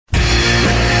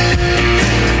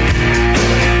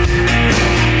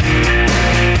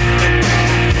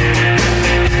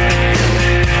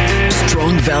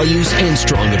news and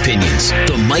strong opinions.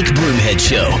 The Mike Broomhead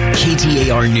Show.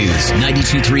 KTAR News,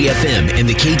 92.3 FM, and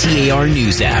the KTAR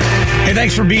News app. Hey,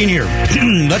 thanks for being here.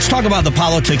 Let's talk about the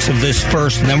politics of this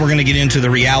first, and then we're going to get into the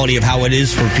reality of how it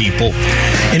is for people.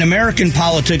 In American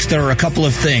politics, there are a couple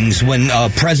of things when a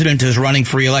president is running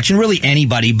for re-election, really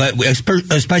anybody, but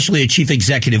especially a chief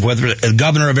executive, whether a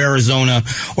governor of Arizona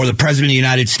or the president of the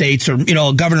United States or,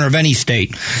 a governor of any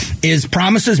state, is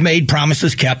promises made,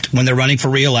 promises kept when they're running for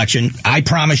re-election. I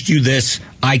promised you this.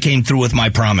 I came through with my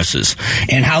promises,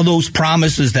 and how those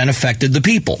promises then affected the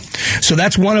people. So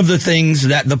that's one of the things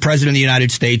that the president of the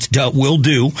United States will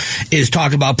do, is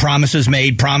talk about promises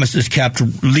made, promises kept,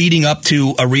 leading up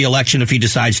to a re-election if he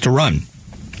decides to run.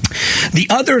 The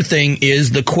other thing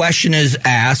is the question is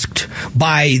asked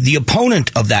by the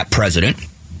opponent of that president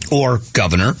or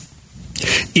governor: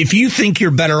 if you think you're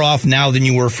better off now than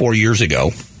you were 4 years ago,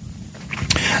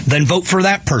 then vote for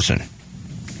that person.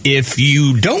 If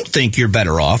you don't think you're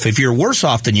better off, if you're worse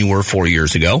off than you were 4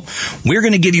 years ago, we're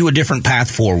going to give you a different path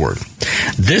forward.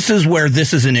 This is where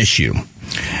this is an issue.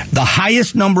 The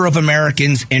highest number of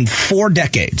Americans in 4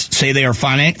 decades say they are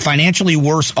financially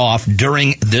worse off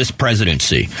during this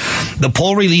presidency. The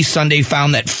poll released Sunday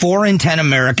found that 4 in 10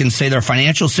 Americans say their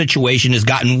financial situation has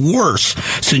gotten worse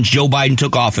since Joe Biden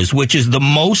took office, which is the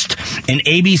most in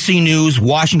ABC News,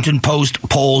 Washington Post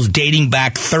polls dating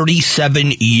back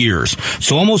 37 years.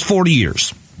 So almost 40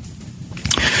 years.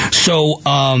 So,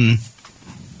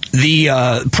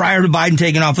 prior to Biden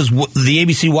taking office, the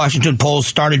ABC Washington polls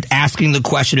started asking the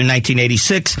question in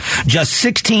 1986. Just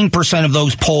 16% of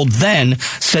those polled then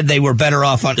said they were better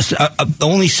off.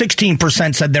 Only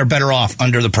 16% said they're better off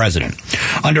under the president.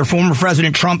 Under former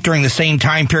President Trump during the same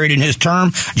time period in his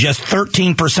term, just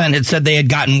 13% had said they had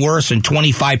gotten worse, and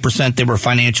 25% they were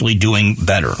financially doing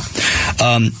better.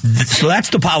 So that's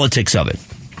the politics of it.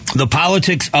 The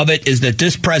politics of it is that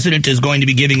this president is going to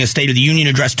be giving a State of the Union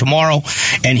address tomorrow,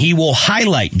 and he will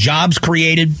highlight jobs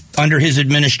created under his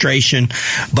administration,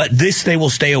 but this they will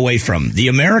stay away from. The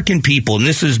American people, and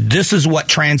this is what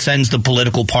transcends the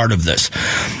political part of this.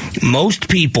 Most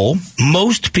people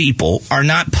are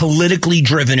not politically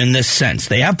driven in this sense.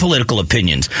 They have political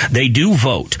opinions. They do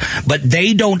vote, but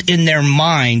they don't in their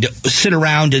mind sit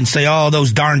around and say, oh,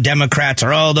 those darn Democrats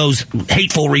or oh, those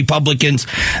hateful Republicans.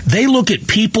 They look at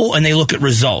people and they look at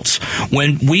results.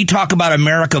 When we talk about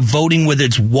America voting with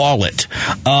its wallet,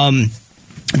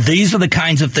 these are the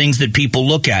kinds of things that people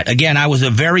look at. Again, I was a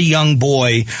very young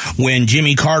boy when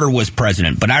Jimmy Carter was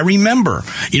president, but I remember,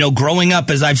 growing up,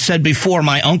 as I've said before,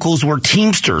 my uncles were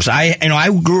Teamsters. I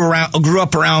grew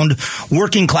up around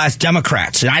working class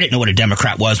Democrats, and I didn't know what a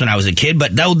Democrat was when I was a kid,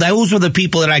 but those were the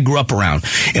people that I grew up around.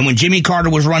 And when Jimmy Carter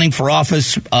was running for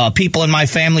office, people in my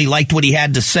family liked what he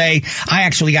had to say. I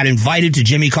actually got invited to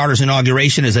Jimmy Carter's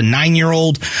inauguration as a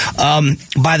 9-year-old.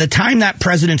 By the time that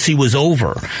presidency was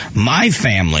over, my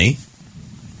family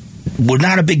were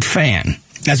not a big fan.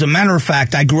 As a matter of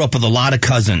fact, I grew up with a lot of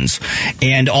cousins,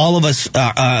 and all of us,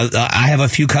 I have a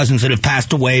few cousins that have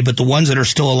passed away, but the ones that are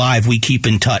still alive, we keep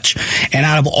in touch. And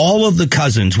out of all of the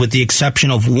cousins, with the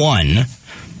exception of one,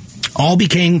 all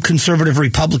became conservative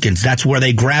Republicans. That's where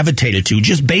they gravitated to,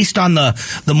 just based on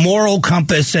the moral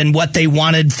compass and what they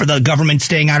wanted for the government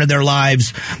staying out of their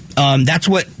lives.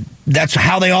 That's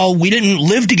how we didn't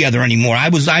live together anymore.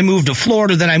 I moved to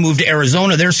Florida, then I moved to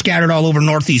Arizona. They're scattered all over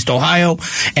Northeast Ohio.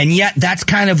 And yet that's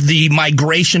kind of the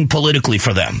migration politically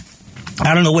for them.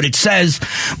 I don't know what it says,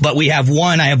 but I have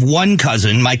one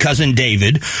cousin, my cousin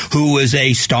David, who is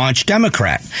a staunch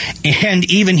Democrat. And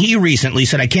even he recently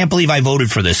said, I can't believe I voted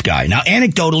for this guy. Now,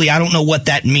 anecdotally, I don't know what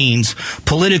that means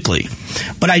politically,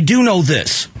 but I do know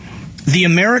this. The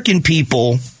American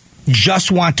people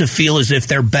just want to feel as if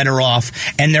they're better off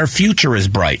and their future is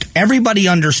bright. Everybody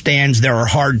understands there are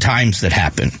hard times that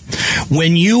happen.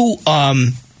 When you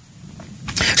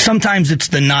sometimes it's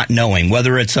the not knowing,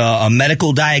 whether it's a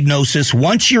medical diagnosis.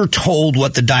 Once you're told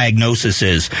what the diagnosis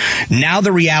is, now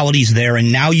the reality's there,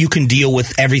 and now you can deal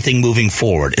with everything moving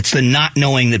forward. It's the not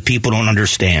knowing that people don't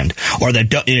understand or that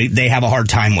they have a hard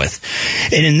time with.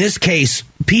 And in this case,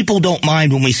 people don't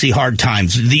mind when we see hard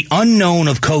times. The unknown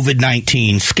of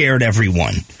COVID-19 scared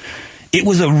everyone. It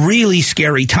was a really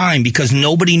scary time because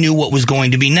nobody knew what was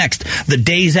going to be next. The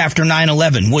days after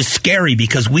 9/11 was scary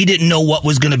because we didn't know what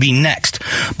was going to be next.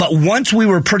 But once we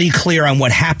were pretty clear on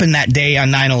what happened that day on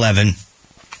 9/11,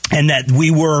 and that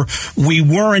we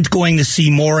weren't going to see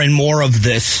more and more of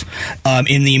this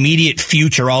in the immediate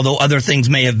future, although other things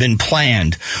may have been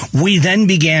planned, we then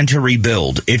began to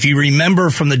rebuild. If you remember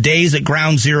from the days at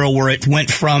Ground Zero where it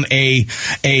went from a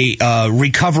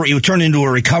recovery, it turned into a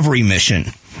recovery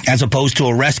mission. as opposed to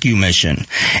a rescue mission,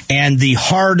 and the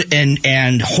hard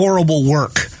and horrible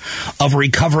work of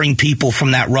recovering people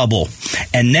from that rubble.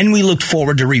 And then we looked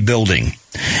forward to rebuilding.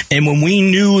 And when we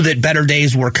knew that better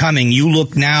days were coming, you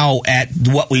look now at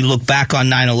what we look back on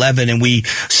 9/11, and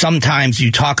sometimes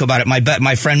you talk about it.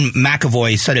 My friend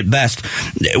McAvoy said it best.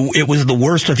 It was the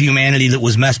worst of humanity that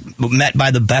was met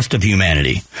by the best of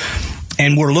humanity.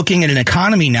 And we're looking at an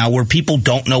economy now where people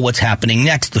don't know what's happening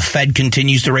next. The Fed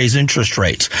continues to raise interest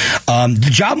rates. The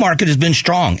job market has been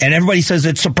strong, and everybody says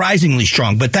it's surprisingly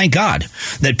strong. But thank God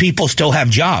that people still have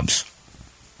jobs.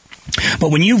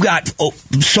 But when you've got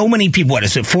so many people, what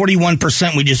is it,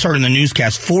 41%, we just heard in the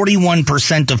newscast,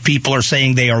 41% of people are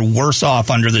saying they are worse off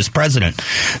under this president.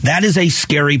 That is a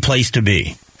scary place to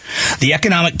be. The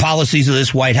economic policies of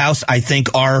this White House, I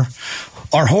think, are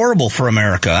horrible for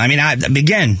America. I mean,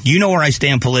 again, you know where I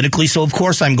stand politically, so of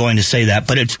course I'm going to say that,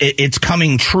 but it's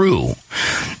coming true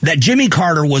that Jimmy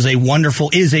Carter is a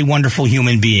wonderful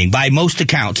human being by most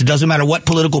accounts. It doesn't matter what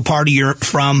political party you're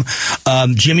from.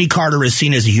 Jimmy Carter is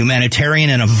seen as a humanitarian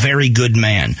and a very good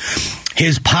man.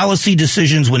 His policy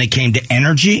decisions when it came to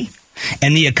energy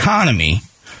and the economy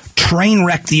train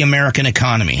wrecked the American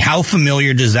economy. How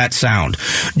familiar does that sound?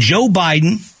 Joe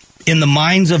Biden, in the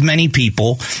minds of many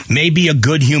people, may be a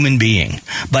good human being,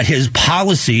 but his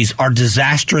policies are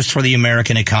disastrous for the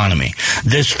American economy.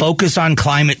 This focus on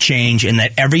climate change and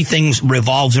that everything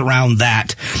revolves around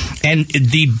that, and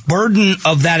the burden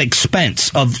of that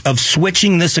expense of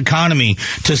switching this economy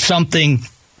to something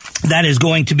that is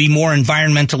going to be more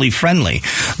environmentally friendly.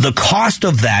 The cost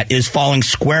of that is falling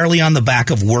squarely on the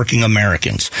back of working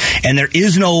Americans. And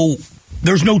there's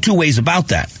no two ways about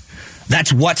that.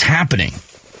 That's what's happening.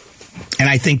 And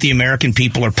I think the American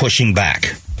people are pushing back.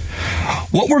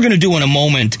 What we're going to do in a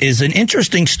moment is an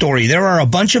interesting story. There are a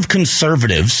bunch of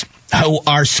conservatives who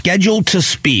are scheduled to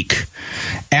speak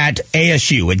at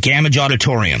ASU, at Gamage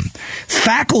Auditorium.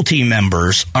 Faculty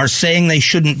members are saying they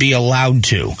shouldn't be allowed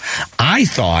to. I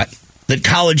thought that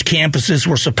college campuses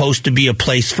were supposed to be a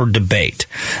place for debate.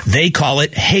 They call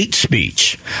it hate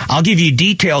speech. I'll give you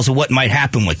details of what might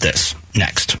happen with this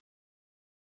next.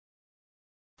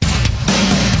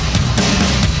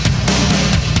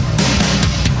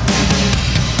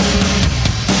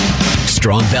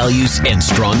 Strong values and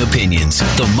strong opinions.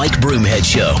 The Mike Broomhead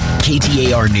Show.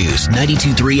 KTAR News,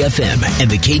 92.3 FM, and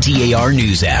the KTAR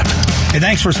News app. Hey,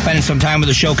 thanks for spending some time with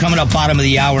the show. Coming up bottom of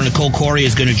the hour, Nicole Corey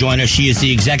is going to join us. She is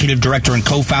the executive director and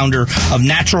co-founder of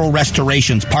Natural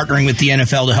Restorations, partnering with the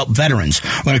NFL to help veterans.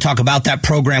 We're going to talk about that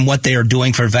program, what they are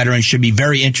doing for veterans. Should be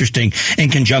very interesting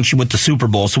in conjunction with the Super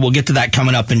Bowl. So we'll get to that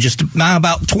coming up in just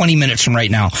about 20 minutes from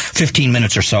right now, 15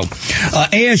 minutes or so.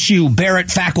 ASU Barrett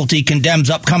faculty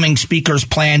condemns upcoming speaker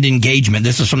planned engagement.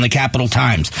 This is from the Capital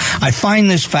Times. I find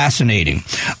this fascinating.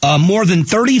 More than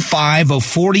 35 of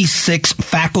 46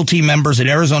 faculty members at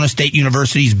Arizona State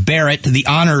University's Barrett, the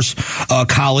honors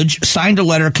college, signed a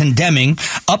letter condemning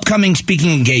upcoming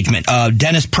speaking engagement.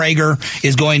 Dennis Prager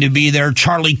is going to be there.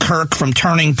 Charlie Kirk from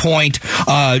Turning Point.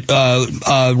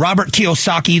 Robert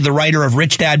Kiyosaki, the writer of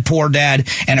Rich Dad, Poor Dad,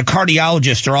 and a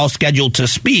cardiologist are all scheduled to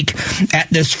speak at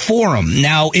this forum.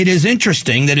 Now, it is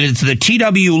interesting that it's the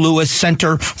T.W. Lewis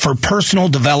Center for Personal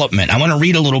Development. I want to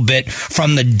read a little bit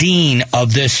from the dean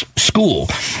of this school.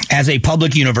 As a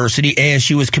public university,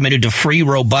 ASU is committed to free,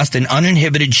 robust, and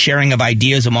uninhibited sharing of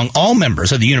ideas among all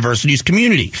members of the university's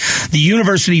community. The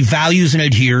university values and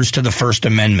adheres to the First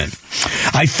Amendment.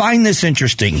 I find this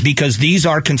interesting because these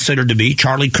are considered to be,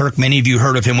 Charlie Kirk, many of you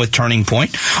heard of him with Turning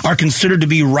Point, are considered to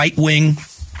be right-wing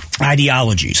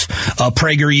ideologies.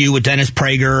 PragerU with Dennis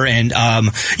Prager, and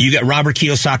you got Robert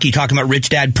Kiyosaki talking about Rich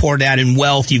Dad, Poor Dad, and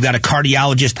wealth. You've got a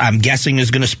cardiologist, I'm guessing, is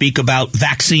going to speak about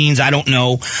vaccines. I don't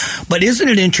know. But isn't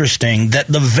it interesting that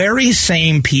the very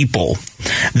same people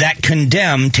that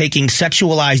condemn taking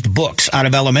sexualized books out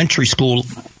of elementary school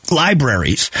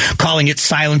libraries, calling it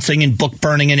silencing and book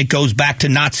burning, and it goes back to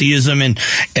Nazism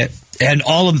and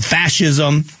all of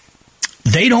fascism,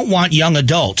 they don't want young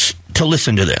adults to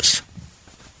listen to this.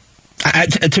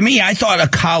 To me, I thought a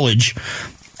college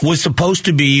was supposed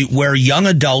to be where young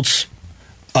adults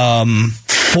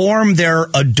form their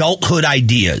adulthood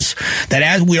ideas. That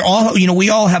as we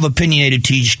all have opinionated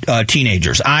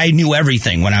teenagers. I knew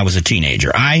everything when I was a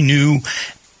teenager. I knew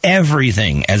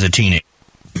everything as a teenager.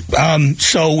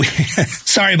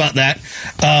 Sorry about that.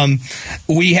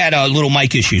 We had a little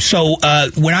mic issue. So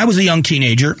when I was a young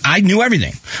teenager, I knew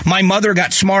everything. My mother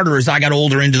got smarter as I got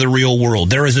older into the real world.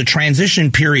 There is a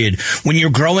transition period. When you're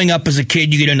growing up as a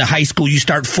kid, you get into high school, you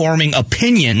start forming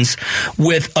opinions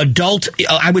with adult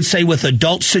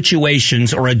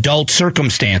situations or adult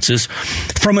circumstances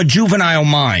from a juvenile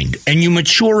mind. And you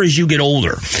mature as you get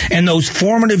older. And those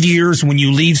formative years when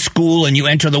you leave school and you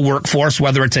enter the workforce,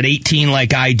 whether it's at 18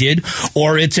 like I did,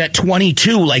 or it's at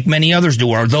 22 like many others do,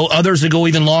 or though others that go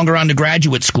even longer on to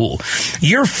graduate school.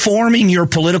 You're forming your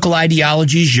political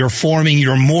ideologies, you're forming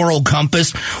your moral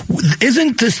compass.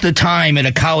 Isn't this the time at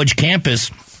a college campus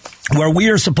where we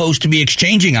are supposed to be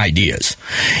exchanging ideas?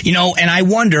 And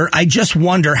I just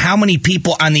wonder how many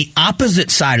people on the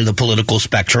opposite side of the political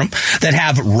spectrum that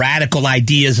have radical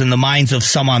ideas in the minds of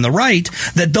some on the right,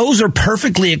 that those are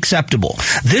perfectly acceptable.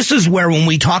 This is where, when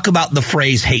we talk about the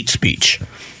phrase hate speech,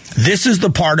 this is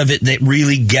the part of it that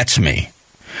really gets me.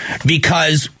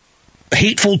 Because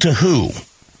hateful to who?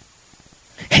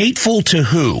 Hateful to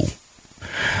who?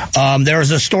 There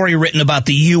is a story written about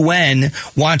the UN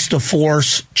wants to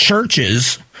force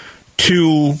churches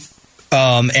to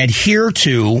adhere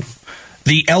to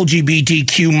the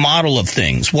LGBTQ model of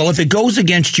things. Well, if it goes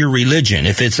against your religion,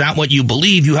 if it's not what you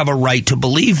believe, you have a right to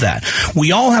believe that.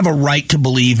 We all have a right to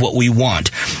believe what we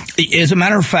want. As a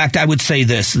matter of fact, I would say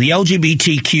this. The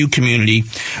LGBTQ community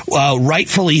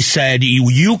rightfully said,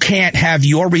 you can't have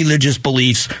your religious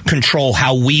beliefs control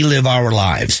how we live our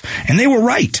lives. And they were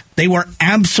right. They were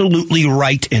absolutely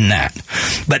right in that.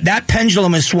 But that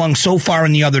pendulum has swung so far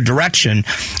in the other direction.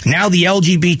 Now the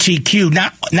LGBTQ,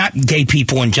 not gay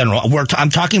people in general, I'm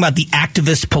talking about the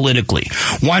activists politically,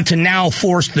 want to now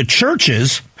force the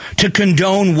churches to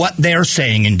condone what they're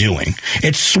saying and doing.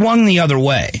 It's swung the other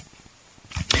way.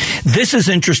 This is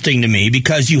interesting to me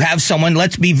because you have someone,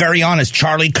 let's be very honest,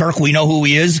 Charlie Kirk, we know who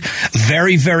he is,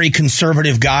 very, very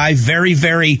conservative guy, very,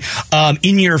 very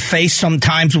in your face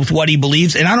sometimes with what he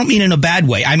believes, and I don't mean in a bad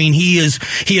way. I mean, he is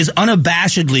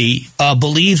unabashedly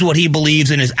believes what he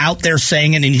believes and is out there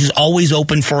saying it, and he's always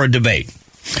open for a debate.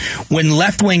 When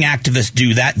left-wing activists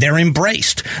do that, they're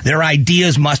embraced. Their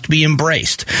ideas must be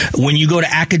embraced. When you go to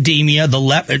academia, the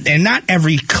left, and not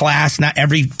every class, not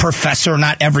every professor,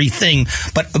 not everything,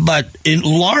 but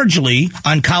largely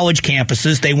on college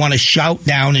campuses, they want to shout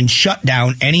down and shut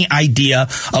down any idea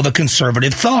of a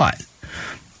conservative thought.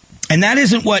 And that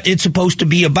isn't what it's supposed to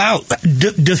be about.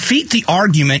 Defeat the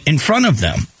argument in front of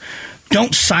them.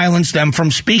 Don't silence them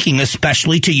from speaking,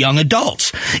 especially to young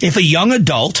adults. If a young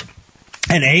adult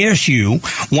and ASU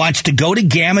wants to go to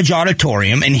Gamage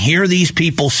Auditorium and hear these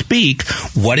people speak,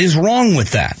 what is wrong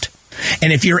with that?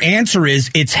 And if your answer is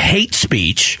it's hate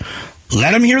speech,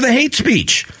 let them hear the hate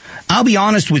speech. I'll be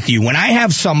honest with you. When I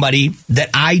have somebody that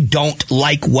I don't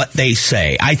like what they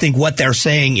say, I think what they're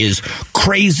saying is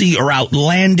crazy or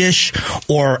outlandish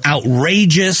or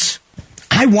outrageous,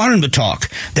 I want them to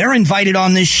talk. They're invited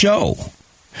on this show.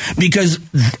 Because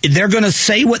they're going to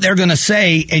say what they're going to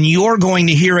say, and you're going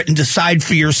to hear it and decide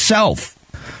for yourself.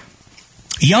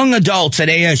 Young adults at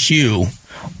ASU,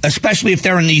 especially if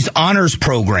they're in these honors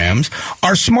programs,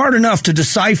 are smart enough to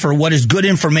decipher what is good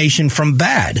information from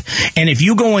bad. And if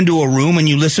you go into a room and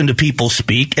you listen to people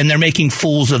speak and they're making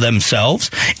fools of themselves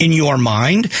in your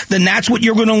mind, then that's what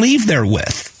you're going to leave there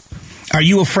with. Are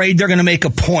you afraid they're going to make a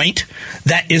point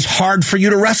that is hard for you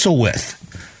to wrestle with?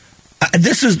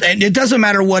 It doesn't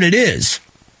matter what it is.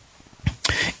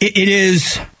 It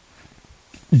is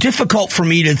difficult for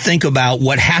me to think about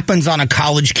what happens on a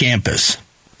college campus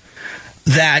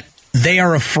that they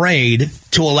are afraid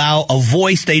to allow a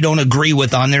voice they don't agree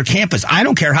with on their campus. I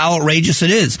don't care how outrageous it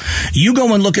is. You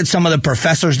go and look at some of the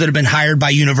professors that have been hired by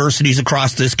universities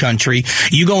across this country.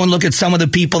 You go and look at some of the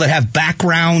people that have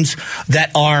backgrounds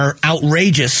that are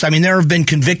outrageous. I mean, there have been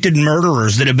convicted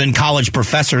murderers that have been college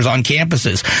professors on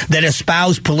campuses that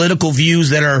espouse political views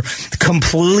that are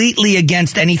completely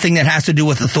against anything that has to do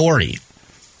with authority.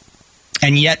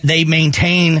 And yet they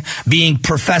maintain being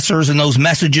professors, and those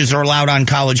messages are allowed on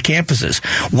college campuses.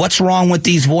 What's wrong with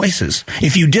these voices?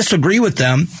 If you disagree with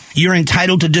them, you're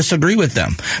entitled to disagree with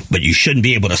them. But you shouldn't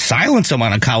be able to silence them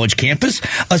on a college campus,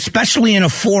 especially in a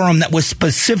forum that was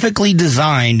specifically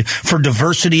designed for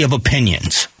diversity of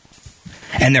opinions.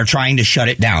 And they're trying to shut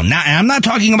it down. Now, I'm not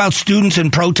talking about students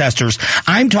and protesters.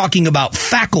 I'm talking about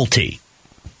faculty.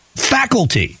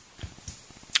 Faculty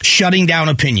shutting down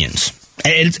opinions.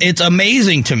 It's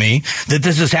amazing to me that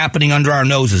this is happening under our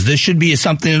noses. This should be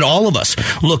something that all of us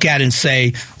look at and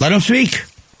say, let them speak.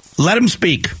 Let them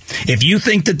speak. If you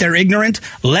think that they're ignorant,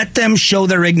 let them show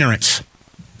their ignorance.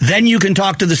 Then you can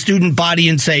talk to the student body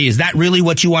and say, is that really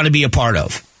what you want to be a part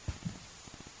of?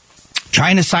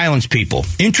 Trying to silence people.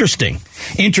 Interesting.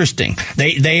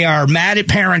 They are mad at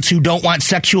parents who don't want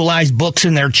sexualized books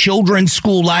in their children's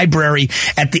school library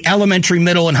at the elementary,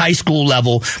 middle, and high school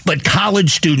level, but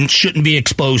college students shouldn't be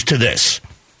exposed to this.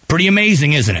 Pretty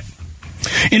amazing, isn't it?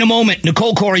 In a moment,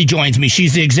 Nicole Corey joins me.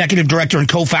 She's the executive director and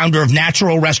co-founder of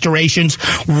Natural Restorations,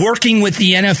 working with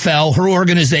the NFL, her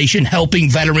organization, helping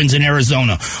veterans in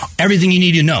Arizona. Everything you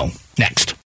need to know.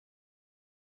 Next.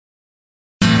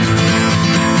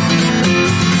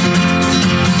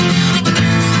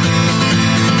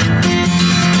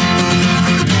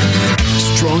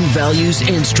 Strong values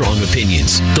and strong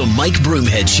opinions. The Mike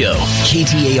Broomhead Show.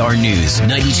 KTAR News,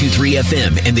 92.3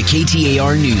 FM, and the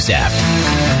KTAR News app.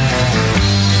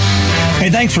 Hey,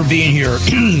 thanks for being here.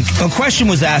 A question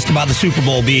was asked about the Super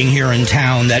Bowl being here in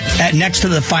town, that next to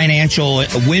the financial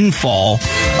windfall,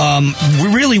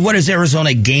 really what is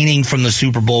Arizona gaining from the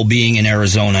Super Bowl being in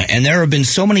Arizona? And there have been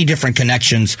so many different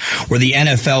connections where the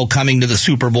NFL coming to the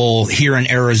Super Bowl here in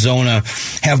Arizona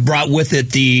have brought with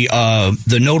it the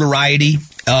notoriety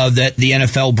that the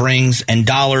NFL brings and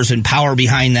dollars and power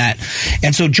behind that.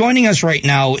 And so joining us right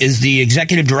now is the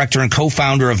executive director and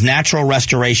co-founder of Natural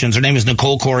Restorations. Her name is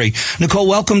Nicole Corey. Nicole,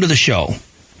 welcome to the show.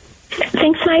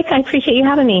 Thanks, Mike. I appreciate you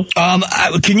having me.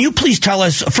 Can you please tell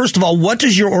us, first of all, what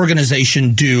does your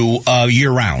organization do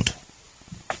year-round?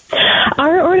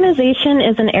 Our organization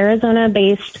is an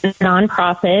Arizona-based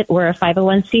nonprofit. We're a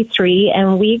 501c3,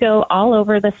 and we go all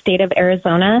over the state of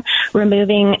Arizona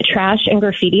removing trash and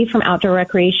graffiti from outdoor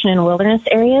recreation and wilderness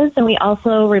areas. And we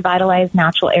also revitalize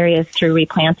natural areas through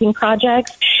replanting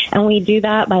projects. And we do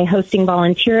that by hosting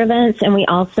volunteer events, and we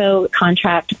also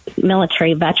contract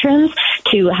military veterans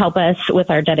to help us with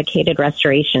our dedicated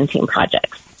restoration team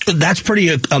projects. That's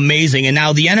pretty amazing. And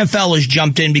now the NFL has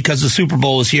jumped in because the Super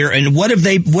Bowl is here. And what have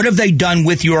they done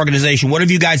with your organization? What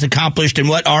have you guys accomplished, and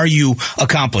what are you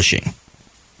accomplishing?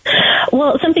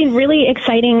 Well, something really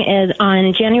exciting is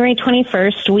on January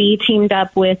 21st, we teamed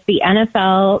up with the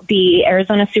NFL, the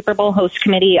Arizona Super Bowl Host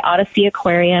Committee, Odyssey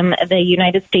Aquarium, the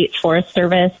United States Forest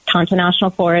Service, Tonto National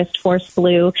Forest, Forest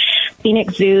Blue,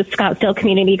 Phoenix Zoo, Scottsdale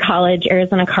Community College,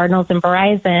 Arizona Cardinals, and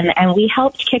Verizon. And we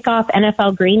helped kick off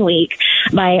NFL Green Week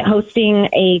by hosting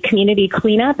a community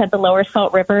cleanup at the Lower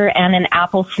Salt River and an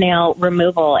apple snail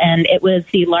removal. And it was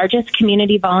the largest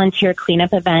community volunteer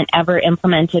cleanup event ever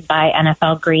implemented by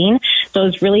NFL Green. So it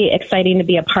was really exciting to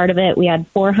be a part of it. We had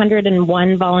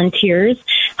 401 volunteers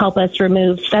help us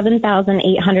remove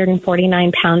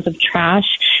 7,849 pounds of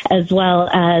trash, as well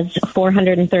as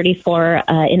 434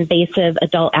 invasive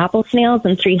adult apple snails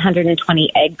and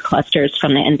 320 egg clusters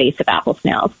from the invasive apple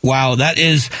snails. Wow,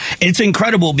 it's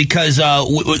incredible because,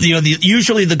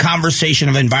 usually the conversation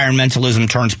of environmentalism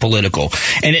turns political,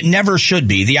 and it never should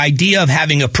be. The idea of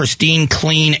having a pristine,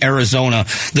 clean Arizona,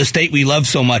 the state we love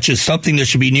so much, is something that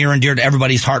should be near and dear to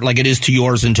everybody's heart like it is to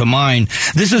yours and to mine.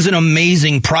 This is an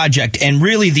amazing project, and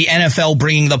really the NFL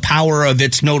bringing the power of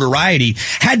its notoriety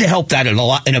had to help that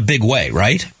in a big way,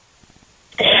 right?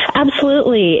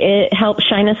 Absolutely. It helps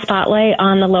shine a spotlight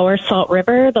on the Lower Salt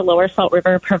River. The Lower Salt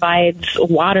River provides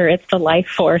water. It's the life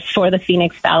force for the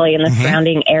Phoenix Valley and the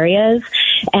surrounding areas.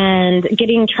 And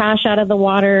getting trash out of the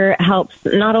water helps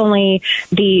not only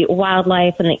the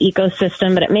wildlife and the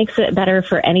ecosystem, but it makes it better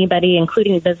for anybody,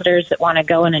 including visitors that want to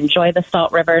go and enjoy the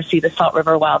Salt River, see the Salt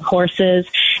River wild horses.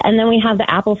 And then we have the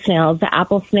apple snails. The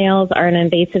apple snails are an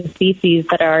invasive species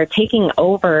that are taking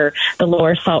over the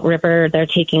Lower Salt River. They're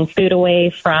taking food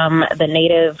away from the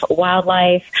native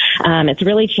wildlife. It's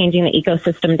really changing the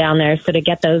ecosystem down there. So to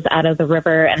get those out of the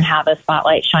river and have a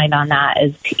spotlight shined on that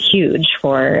is huge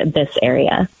for this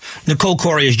area. Nicole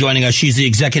Corey is joining us. She's the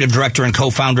executive director and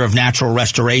co-founder of Natural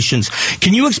Restorations.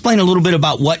 Can you explain a little bit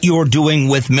about what you're doing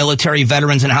with military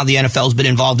veterans and how the NFL's been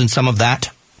involved in some of that?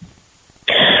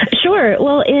 Sure.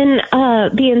 Well, in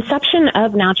the inception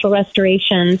of Natural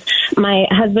Restorations, my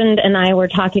husband and I were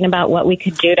talking about what we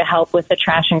could do to help with the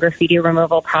trash and graffiti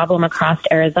removal problem across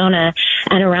Arizona.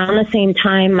 And around the same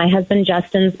time, my husband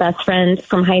Justin's best friend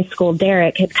from high school,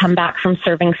 Derek, had come back from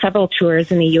serving several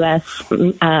tours in the U.S.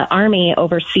 Army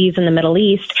overseas in the Middle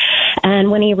East.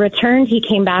 And when he returned, he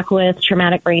came back with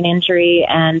traumatic brain injury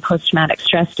and post-traumatic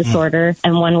stress disorder.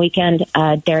 And one weekend,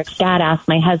 Derek's dad asked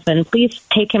my husband, please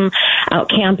take him out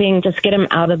camping, just get him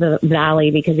out of the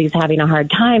valley because he's having a hard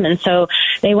time. And so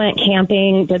they went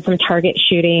camping, did some target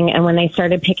shooting. And when they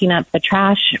started picking up the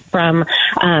trash from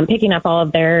picking up all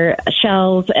of their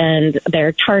shells and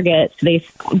their targets,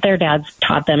 their dads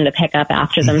taught them to pick up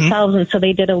after themselves. And so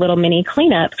they did a little mini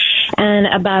cleanup. And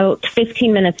about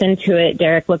 15 minutes into it,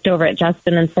 Derek looked over at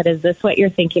Justin and said, "Is this what you're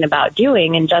thinking about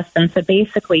doing?" And Justin said,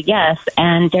 basically, yes.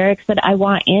 And Derek said, "I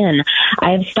want in.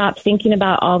 I've stopped thinking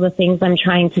about all the things I'm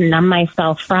trying to numb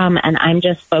myself from, and I'm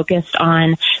just focused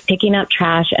on picking up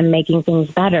trash and making things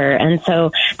better." And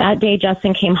so that day,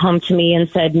 Justin came home to me and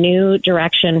said, "New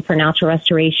direction for natural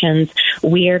restorations.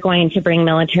 We are going to bring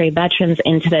military veterans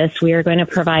into this. We are going to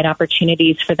provide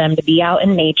opportunities for them to be out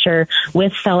in nature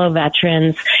with fellow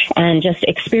veterans and just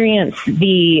experience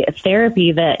the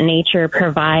therapy that nature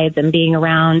provides and being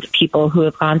around people who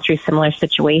have gone through similar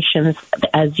situations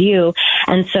as you."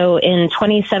 And so in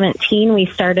 2017, we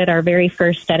started our very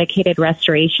first dedicated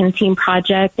restoration team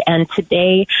project, and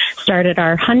today started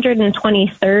our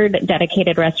 123rd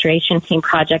dedicated restoration team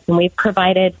project, and we've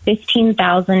provided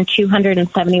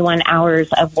 15,271 hours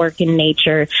of work in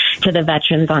nature to the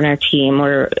veterans on our team.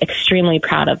 We're extremely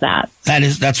proud of that.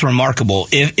 That's remarkable.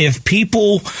 If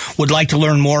people would like to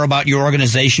learn more about your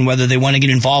organization, whether they want to get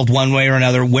involved one way or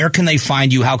another, where can they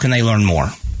find you? How can they learn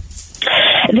more?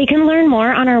 They can learn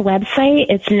more on our website.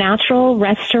 It's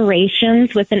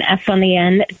naturalrestorations with an S on the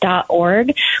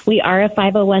end.org. We are a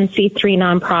 501c3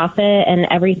 nonprofit, and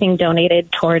everything donated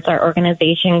towards our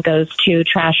organization goes to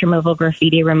trash removal,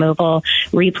 graffiti removal,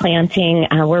 replanting.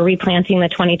 We're replanting the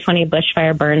 2020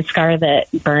 bushfire burn scar that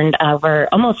burned over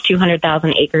almost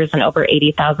 200,000 acres and over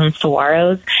 80,000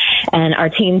 saguaros. And our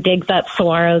team digs up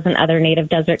saguaros and other native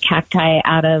desert cacti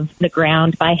out of the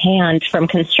ground by hand from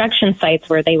construction sites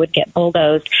where they would get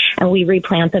bulldozed, and we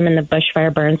replant them in the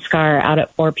bushfire burn scar out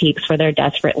at Four Peaks where they're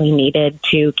desperately needed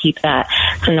to keep that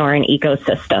Sonoran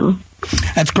ecosystem.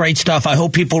 That's great stuff. I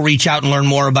hope people reach out and learn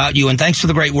more about you, and thanks for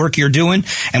the great work you're doing,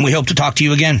 and we hope to talk to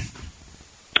you again.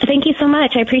 Thank you so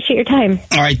much. I appreciate your time.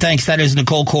 All right, thanks. That is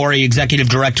Nicole Corey, Executive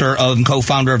Director and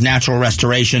co-founder of Natural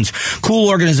Restorations. Cool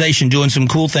organization doing some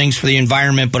cool things for the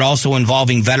environment, but also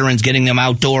involving veterans, getting them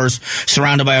outdoors,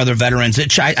 surrounded by other veterans.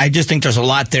 I just think there's a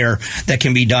lot there that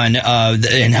can be done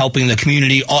in helping the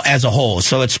community as a whole.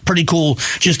 So it's pretty cool,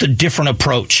 just a different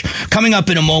approach. Coming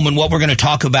up in a moment, what we're going to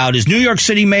talk about is New York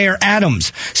City Mayor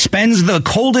Adams spends the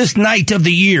coldest night of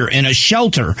the year in a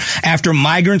shelter after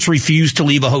migrants refuse to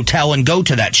leave a hotel and go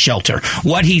to that shelter.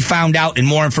 What he found out and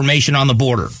more information on the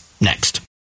border. Next.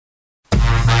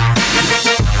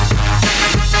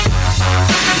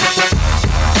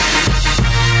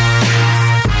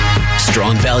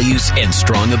 Strong values and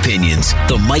strong opinions.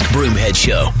 The Mike Broomhead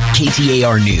Show.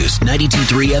 KTAR News,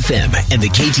 92.3 FM, and the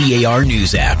KTAR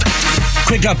News app.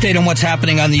 Quick update on what's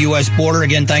happening on the U.S. border.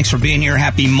 Again, thanks for being here.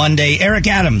 Happy Monday. Eric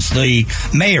Adams, the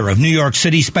mayor of New York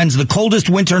City, spends the coldest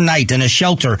winter night in a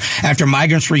shelter after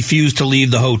migrants refuse to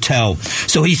leave the hotel.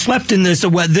 So he slept in this.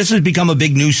 This has become a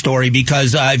big news story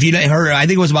because if you heard, I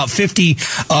think it was about 50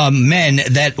 men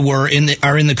that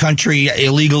are in the country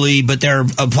illegally, but they're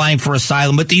applying for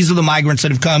asylum. But these are the migrants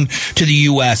that have come to the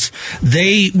U.S.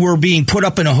 They were being put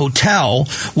up in a hotel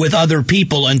with other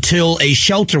people until a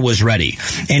shelter was ready.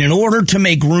 And in order to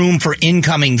make room for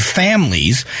incoming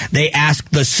families, they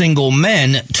asked the single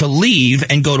men to leave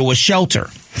and go to a shelter.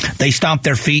 They stomped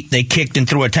their feet, they kicked and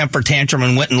threw a temper tantrum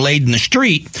and went and laid in the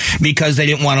street because they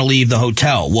didn't want to leave the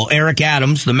hotel. Well, Eric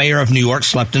Adams, the mayor of New York,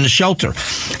 slept in the shelter.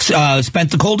 Spent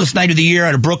the coldest night of the year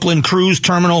at a Brooklyn cruise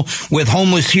terminal with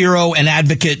homeless hero and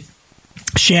advocate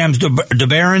Shams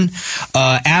DeBaron.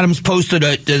 Adams posted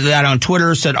that on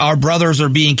Twitter, said, "Our brothers are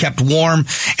being kept warm,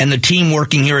 and the team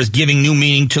working here is giving new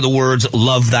meaning to the words,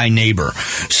 love thy neighbor."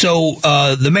 So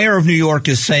the mayor of New York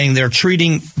is saying they're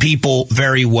treating people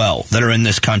very well that are in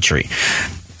this country.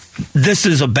 This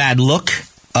is a bad look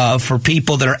for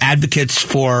people that are advocates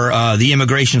for the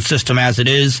immigration system as it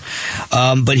is.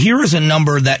 But here is a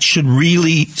number that should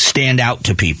really stand out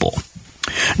to people.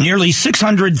 Nearly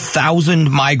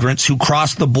 600,000 migrants who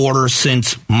crossed the border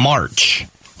since March,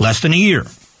 less than a year,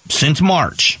 since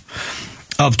March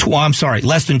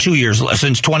less than 2 years,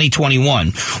 since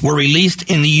 2021, were released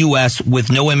in the U.S.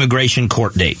 with no immigration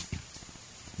court date.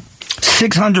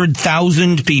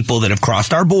 600,000 people that have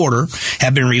crossed our border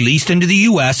have been released into the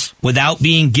U.S. without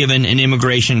being given an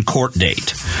immigration court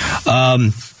date.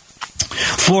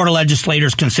 Florida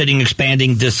legislators considering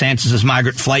expanding DeSantis'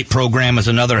 migrant flight program is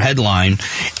another headline.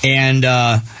 And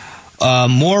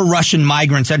More Russian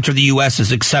migrants enter the U.S.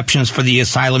 as exceptions for the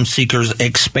asylum seekers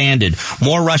expanded.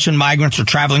 More Russian migrants are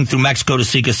traveling through Mexico to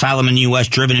seek asylum in the U.S.,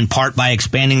 driven in part by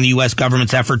expanding the U.S.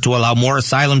 government's effort to allow more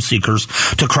asylum seekers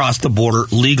to cross the border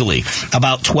legally.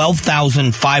 About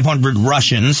 12,500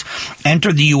 Russians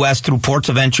entered the U.S. through ports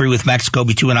of entry with Mexico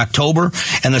between October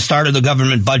and the start of the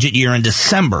government budget year in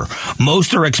December.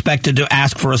 Most are expected to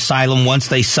ask for asylum once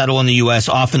they settle in the U.S.,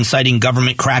 often citing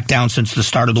government crackdown since the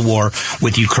start of the war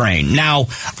with Ukraine. Now,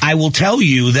 I will tell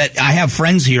you that I have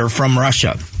friends here from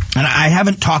Russia, and I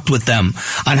haven't talked with them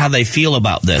on how they feel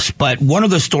about this. But one of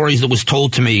the stories that was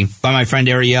told to me by my friend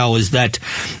Ariel is that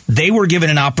they were given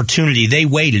an opportunity. They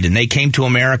waited, and they came to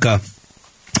America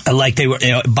like they were,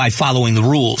 by following the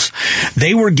rules.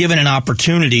 They were given an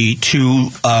opportunity to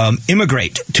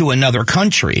immigrate to another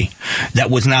country that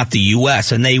was not the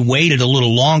U.S., and they waited a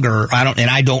little longer.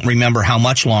 I don't remember how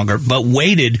much longer, but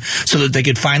waited so that they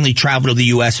could finally travel to the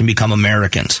U.S. and become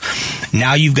Americans.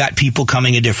 Now you've got people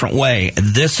coming a different way.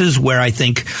 This is where I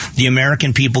think the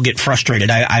American people get frustrated.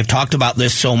 I've talked about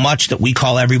this so much that we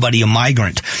call everybody a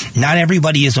migrant. Not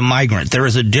everybody is a migrant. There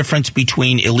is a difference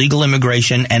between illegal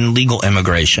immigration and legal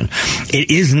immigration. It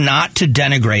is not to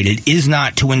denigrate. It is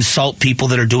not to insult people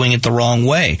that are doing it the wrong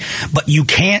way. But you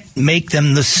can't make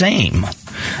them the same.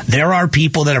 There are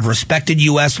people that have respected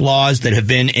U.S. laws, that have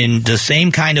been in the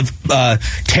same kind of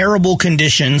terrible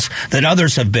conditions that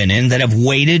others have been in, that have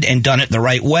waited and done it the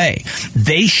right way.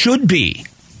 They should be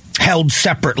held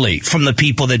separately from the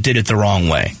people that did it the wrong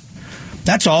way.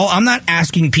 That's all. I'm not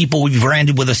asking people to be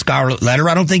branded with a scarlet letter.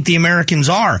 I don't think the Americans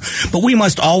are. But we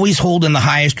must always hold in the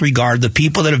highest regard the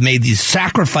people that have made the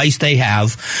sacrifice they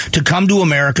have to come to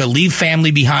America, leave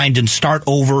family behind, and start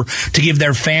over to give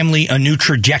their family a new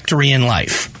trajectory in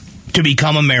life, to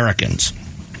become Americans.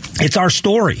 It's our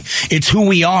story. It's who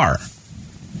we are.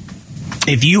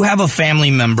 If you have a family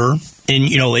member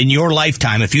in your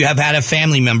lifetime, if you have had a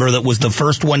family member that was the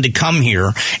first one to come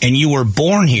here and you were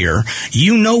born here,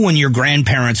 you know when your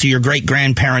grandparents or your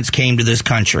great-grandparents came to this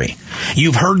country.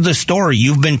 You've heard the story.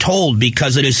 You've been told,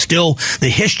 because it is still the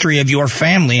history of your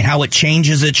family and how it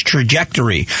changes its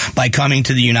trajectory by coming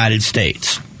to the United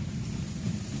States.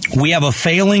 We have a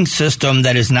failing system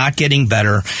that is not getting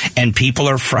better, and people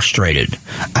are frustrated.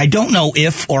 I don't know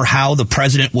if or how the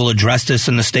president will address this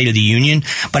in the State of the Union,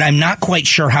 but I'm not quite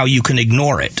sure how you can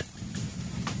ignore it.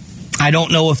 I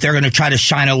don't know if they're going to try to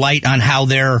shine a light on how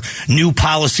their new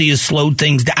policy has slowed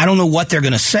things down. I don't know what they're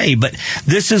going to say, but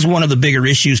this is one of the bigger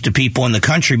issues to people in the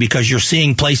country, because you're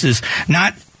seeing places,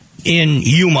 not in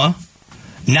Yuma,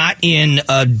 not in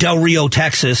Del Rio,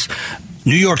 Texas,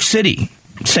 New York City,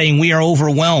 saying we are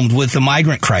overwhelmed with the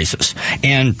migrant crisis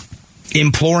and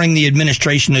imploring the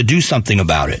administration to do something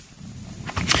about it.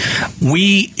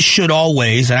 We should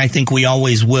always, and I think we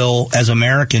always will as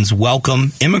Americans,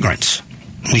 welcome immigrants.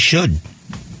 We should.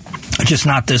 Just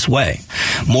not this way.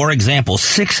 More examples.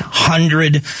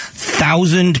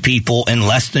 600,000 people in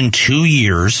less than 2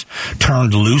 years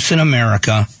turned loose in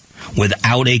America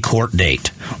without a court date.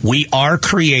 We are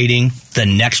creating the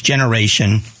next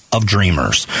generation of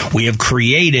dreamers. We have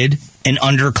created an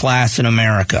underclass in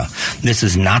America. This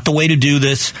is not the way to do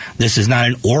this. This is not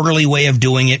an orderly way of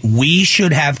doing it. We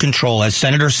should have control. As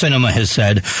Senator Sinema has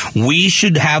said, we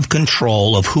should have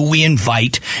control of who we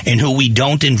invite and who we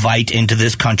don't invite into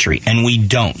this country. And we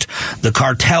don't. The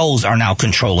cartels are now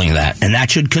controlling that. And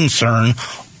that should concern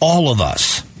all of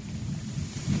us.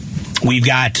 We've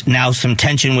got now some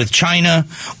tension with China.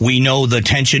 We know the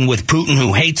tension with Putin,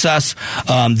 who hates us.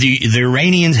 The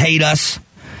Iranians hate us.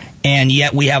 And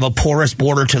yet we have a porous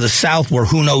border to the south where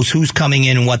who knows who's coming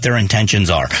in and what their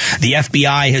intentions are. The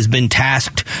FBI has been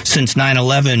tasked since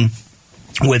 9/11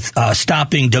 with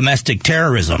stopping domestic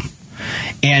terrorism.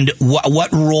 And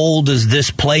what role does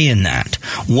this play in that?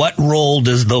 What role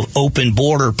does the open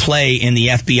border play in the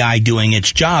FBI doing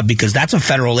its job? Because that's a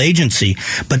federal agency,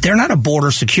 but they're not a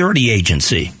border security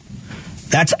agency.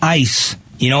 That's ICE.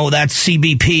 That's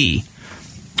CBP.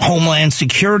 Homeland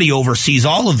Security oversees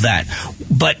all of that.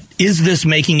 But is this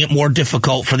making it more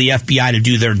difficult for the FBI to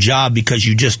do their job because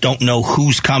you just don't know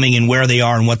who's coming and where they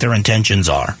are and what their intentions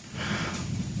are?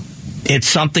 It's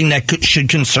something that should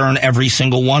concern every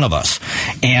single one of us.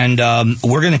 And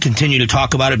we're going to continue to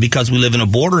talk about it because we live in a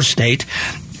border state.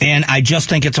 And I just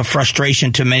think it's a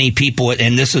frustration to many people.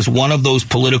 And this is one of those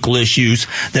political issues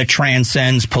that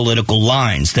transcends political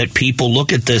lines, that people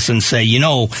look at this and say,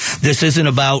 this isn't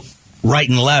about right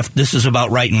and left. This is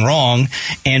about right and wrong,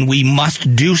 and we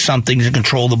must do something to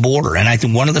control the border. And I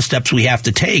think one of the steps we have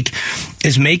to take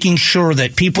is making sure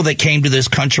that people that came to this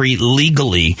country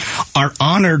legally are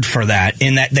honored for that,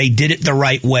 in that they did it the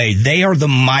right way. They are the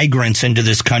migrants into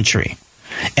this country,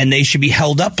 and they should be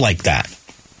held up like that.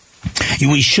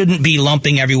 We shouldn't be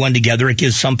lumping everyone together. It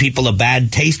gives some people a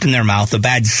bad taste in their mouth, a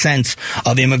bad sense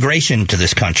of immigration to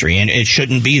this country, and it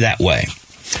shouldn't be that way.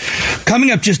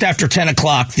 Coming up just after 10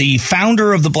 o'clock, the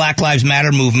founder of the Black Lives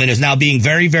Matter movement is now being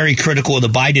very, very critical of the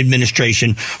Biden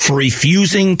administration for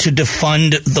refusing to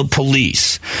defund the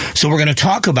police. So we're going to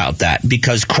talk about that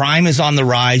because crime is on the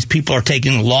rise. People are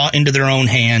taking the law into their own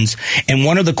hands. And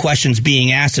one of the questions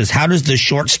being asked is, how does the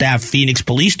short-staffed Phoenix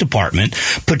Police Department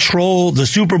patrol the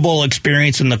Super Bowl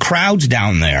experience and the crowds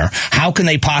down there? How can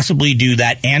they possibly do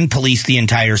that and police the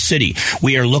entire city?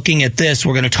 We are looking at this.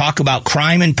 We're going to talk about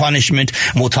crime and punishment.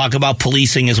 We'll talk about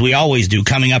policing, as we always do,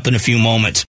 coming up in a few moments.